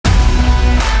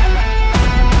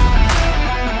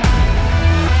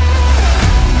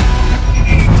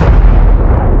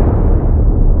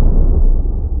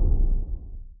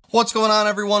What's going on,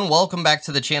 everyone? Welcome back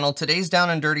to the channel. Today's Down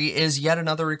and Dirty is yet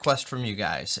another request from you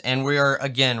guys, and we are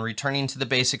again returning to the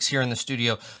basics here in the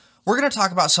studio. We're going to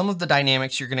talk about some of the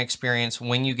dynamics you're going to experience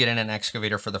when you get in an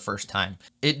excavator for the first time.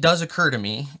 It does occur to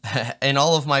me, in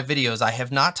all of my videos, I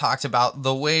have not talked about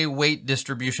the way weight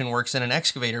distribution works in an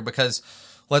excavator because,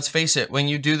 let's face it, when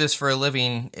you do this for a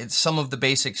living, some of the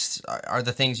basics are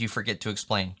the things you forget to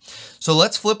explain. So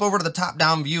let's flip over to the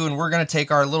top-down view, and we're going to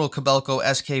take our little Kobelco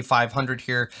SK500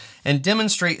 here and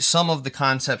demonstrate some of the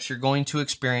concepts you're going to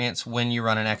experience when you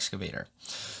run an excavator.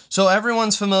 So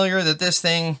everyone's familiar that this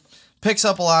thing picks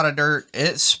up a lot of dirt,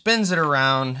 it spins it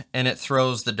around, and it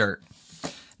throws the dirt.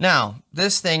 Now,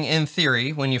 this thing, in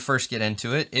theory, when you first get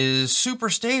into it, is super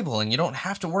stable, and you don't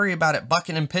have to worry about it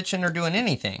bucking and pitching or doing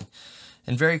anything.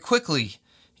 And very quickly,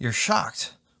 you're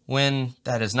shocked when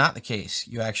that is not the case.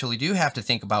 You actually do have to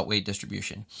think about weight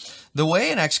distribution. The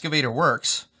way an excavator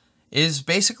works is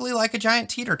basically like a giant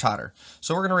teeter-totter.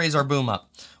 So we're going to raise our boom up.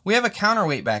 We have a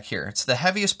counterweight back here. It's the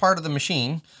heaviest part of the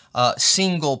machine,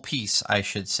 single piece, I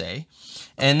should say.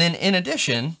 And then in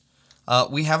addition,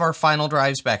 we have our final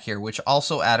drives back here, which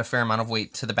also add a fair amount of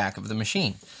weight to the back of the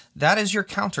machine. That is your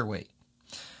counterweight.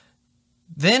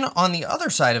 Then on the other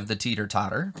side of the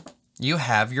teeter-totter, you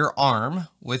have your arm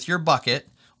with your bucket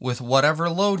with whatever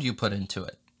load you put into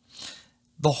it.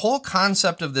 The whole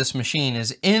concept of this machine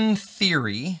is, in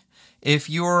theory, if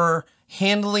you're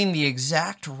handling the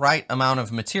exact right amount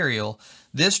of material,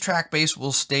 this track base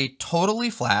will stay totally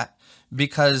flat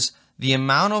because the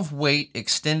amount of weight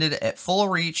extended at full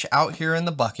reach out here in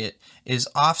the bucket is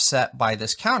offset by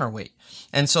this counterweight.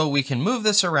 And so we can move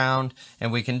this around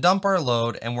and we can dump our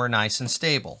load and we're nice and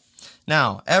stable.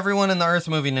 Now, everyone in the earth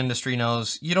moving industry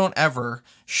knows you don't ever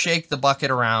shake the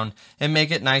bucket around and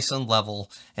make it nice and level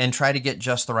and try to get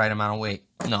just the right amount of weight.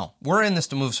 No, we're in this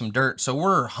to move some dirt, so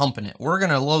we're humping it. We're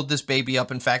going to load this baby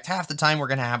up. In fact, half the time we're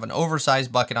going to have an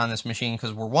oversized bucket on this machine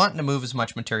because we're wanting to move as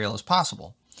much material as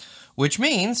possible. Which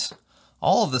means,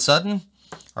 all of a sudden,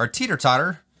 our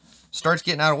teeter-totter starts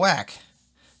getting out of whack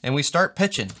and we start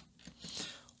pitching.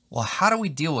 Well, how do we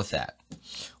deal with that?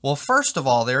 Well, first of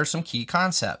all, there are some key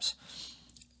concepts.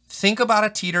 Think about a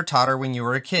teeter-totter when you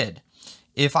were a kid.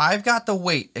 If I've got the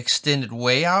weight extended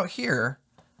way out here,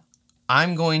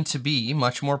 I'm going to be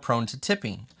much more prone to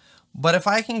tipping. But if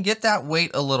I can get that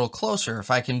weight a little closer,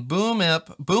 if I can boom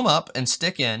up and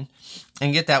stick in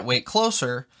and get that weight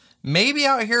closer, maybe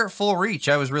out here at full reach,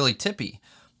 I was really tippy.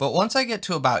 But once I get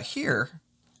to about here,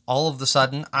 all of a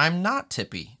sudden, I'm not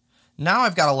tippy. Now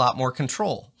I've got a lot more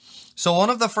control. So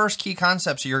one of the first key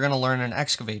concepts you're going to learn in an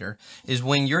excavator is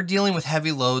when you're dealing with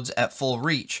heavy loads at full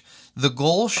reach, the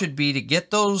goal should be to get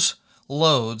those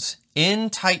loads in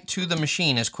tight to the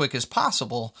machine as quick as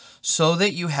possible so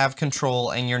that you have control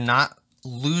and you're not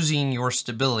losing your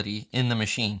stability in the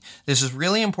machine. This is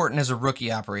really important as a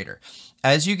rookie operator.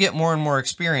 As you get more and more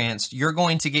experienced, you're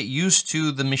going to get used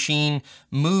to the machine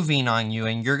moving on you,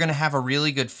 and you're going to have a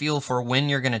really good feel for when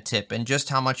you're going to tip and just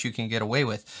how much you can get away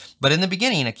with. But in the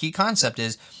beginning, a key concept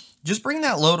is just bring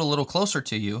that load a little closer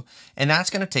to you, and that's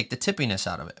going to take the tippiness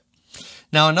out of it.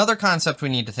 Now, another concept we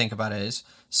need to think about is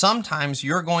sometimes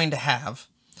you're going to have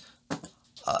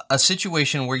a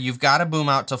situation where you've got to boom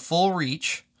out to full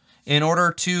reach in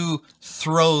order to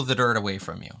throw the dirt away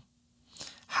from you.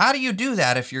 How do you do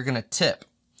that if you're going to tip?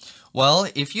 Well,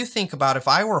 if you think about if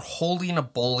I were holding a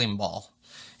bowling ball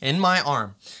in my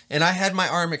arm and I had my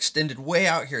arm extended way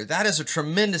out here, that is a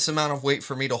tremendous amount of weight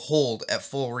for me to hold at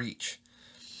full reach.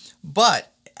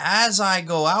 But as I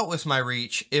go out with my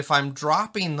reach, if I'm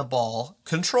dropping the ball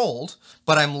controlled,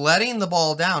 but I'm letting the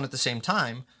ball down at the same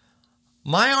time,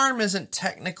 my arm isn't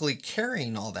technically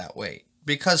carrying all that weight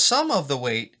because some of the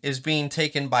weight is being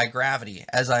taken by gravity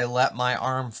as I let my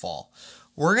arm fall.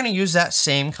 We're going to use that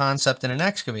same concept in an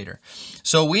excavator.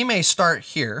 So we may start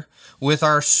here with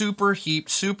our super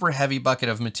heaped, super heavy bucket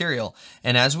of material.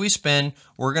 And as we spin,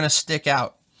 we're going to stick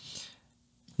out.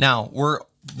 Now,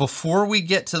 before we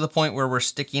get to the point where we're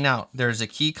sticking out, there's a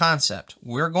key concept.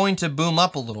 We're going to boom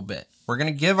up a little bit. We're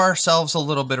going to give ourselves a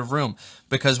little bit of room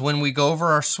because when we go over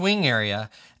our swing area,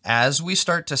 as we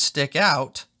start to stick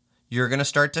out, you're going to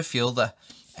start to feel the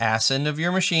ass end of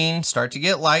your machine start to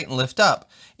get light and lift up.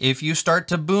 If you start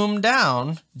to boom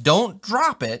down, don't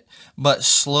drop it, but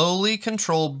slowly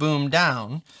control boom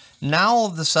down. Now all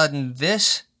of a sudden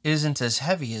this isn't as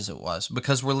heavy as it was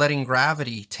because we're letting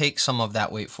gravity take some of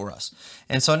that weight for us.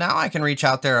 And so now I can reach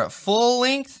out there at full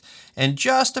length, and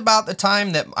just about the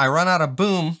time that I run out of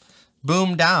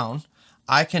boom down,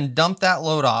 I can dump that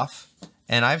load off,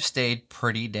 and I've stayed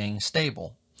pretty dang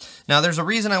stable. Now, there's a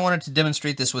reason I wanted to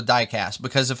demonstrate this with diecast,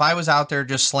 because if I was out there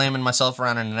just slamming myself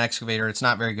around in an excavator, it's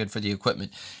not very good for the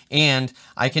equipment. And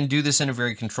I can do this in a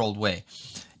very controlled way.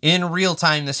 In real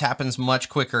time, this happens much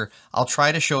quicker. I'll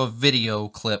try to show a video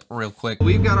clip real quick.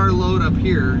 We've got our load up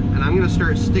here, and I'm gonna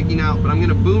start sticking out, but I'm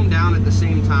gonna boom down at the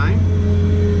same time.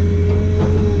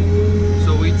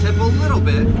 So we tip a little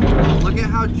bit. Look at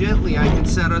how gently I can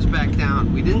set us back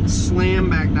down. We didn't slam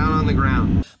back down on the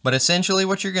ground. But essentially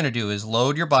what you're gonna do is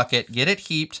load your bucket, get it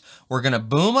heaped. We're gonna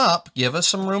boom up, give us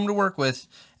some room to work with.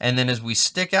 And then as we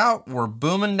stick out, we're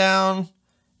booming down.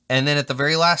 And then at the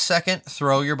very last second,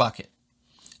 throw your bucket.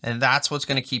 And that's what's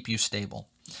going to keep you stable.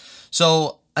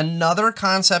 So another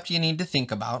concept you need to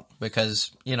think about,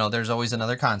 because, you know, there's always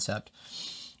another concept,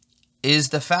 is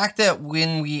the fact that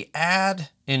when we add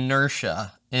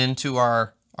inertia into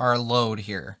our load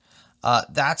here,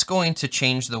 that's going to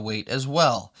change the weight as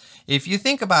well. If you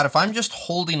think about, if I'm just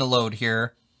holding a load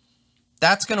here,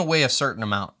 that's going to weigh a certain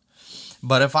amount.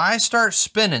 But if I start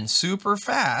spinning super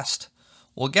fast,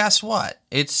 well, guess what?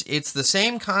 It's the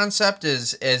same concept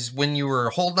as when you were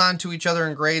holding on to each other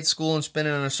in grade school and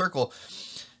spinning in a circle.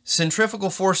 Centrifugal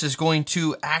force is going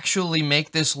to actually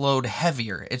make this load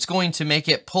heavier. It's going to make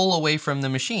it pull away from the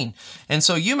machine. And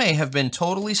so you may have been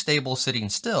totally stable sitting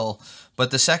still, but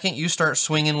the second you start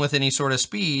swinging with any sort of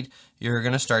speed, you're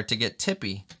going to start to get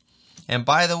tippy. And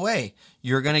by the way,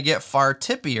 you're going to get far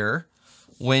tippier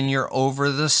when you're over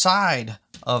the side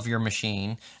of your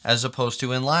machine as opposed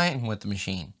to in line with the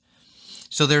machine.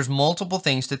 So there's multiple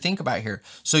things to think about here.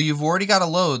 So you've already got a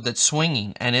load that's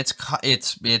swinging, and it's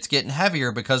getting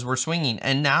heavier because we're swinging,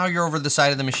 and now you're over the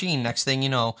side of the machine. Next thing you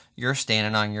know, you're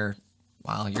standing on your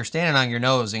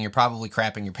nose, and you're probably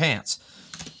crapping your pants.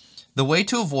 The way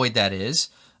to avoid that is,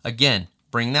 again,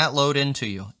 bring that load into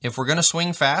you. If we're going to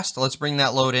swing fast, let's bring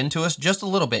that load into us just a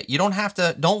little bit. You don't have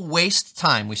to, don't waste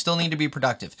time. We still need to be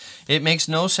productive. It makes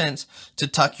no sense to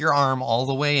tuck your arm all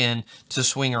the way in to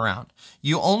swing around.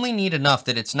 You only need enough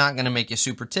that it's not going to make you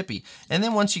super tippy. And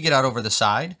then once you get out over the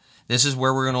side, this is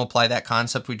where we're going to apply that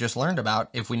concept we just learned about.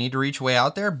 If we need to reach way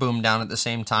out there, boom down at the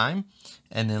same time,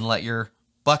 and then let your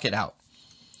bucket out.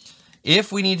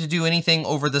 If we need to do anything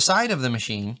over the side of the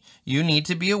machine, you need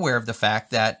to be aware of the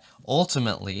fact that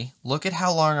ultimately, look at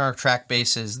how long our track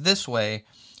base is this way.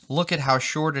 Look at how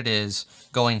short it is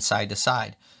going side to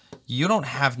side. You don't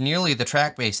have nearly the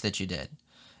track base that you did.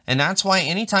 And that's why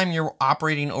anytime you're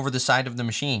operating over the side of the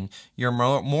machine, you're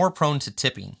more prone to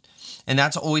tipping. And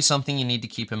that's always something you need to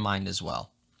keep in mind as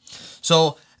well.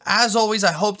 So, as always,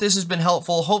 I hope this has been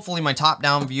helpful. Hopefully my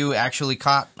top-down view actually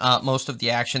caught most of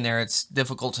the action there. It's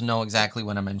difficult to know exactly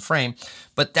when I'm in frame.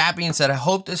 But that being said, I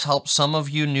hope this helps some of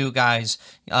you new guys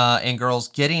and girls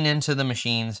getting into the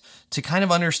machines to kind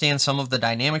of understand some of the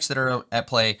dynamics that are at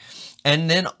play, and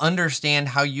then understand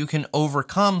how you can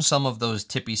overcome some of those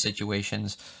tippy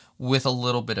situations with a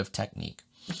little bit of technique.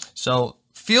 So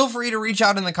feel free to reach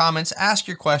out in the comments, ask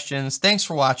your questions. Thanks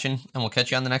for watching, and we'll catch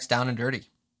you on the next Down and Dirty.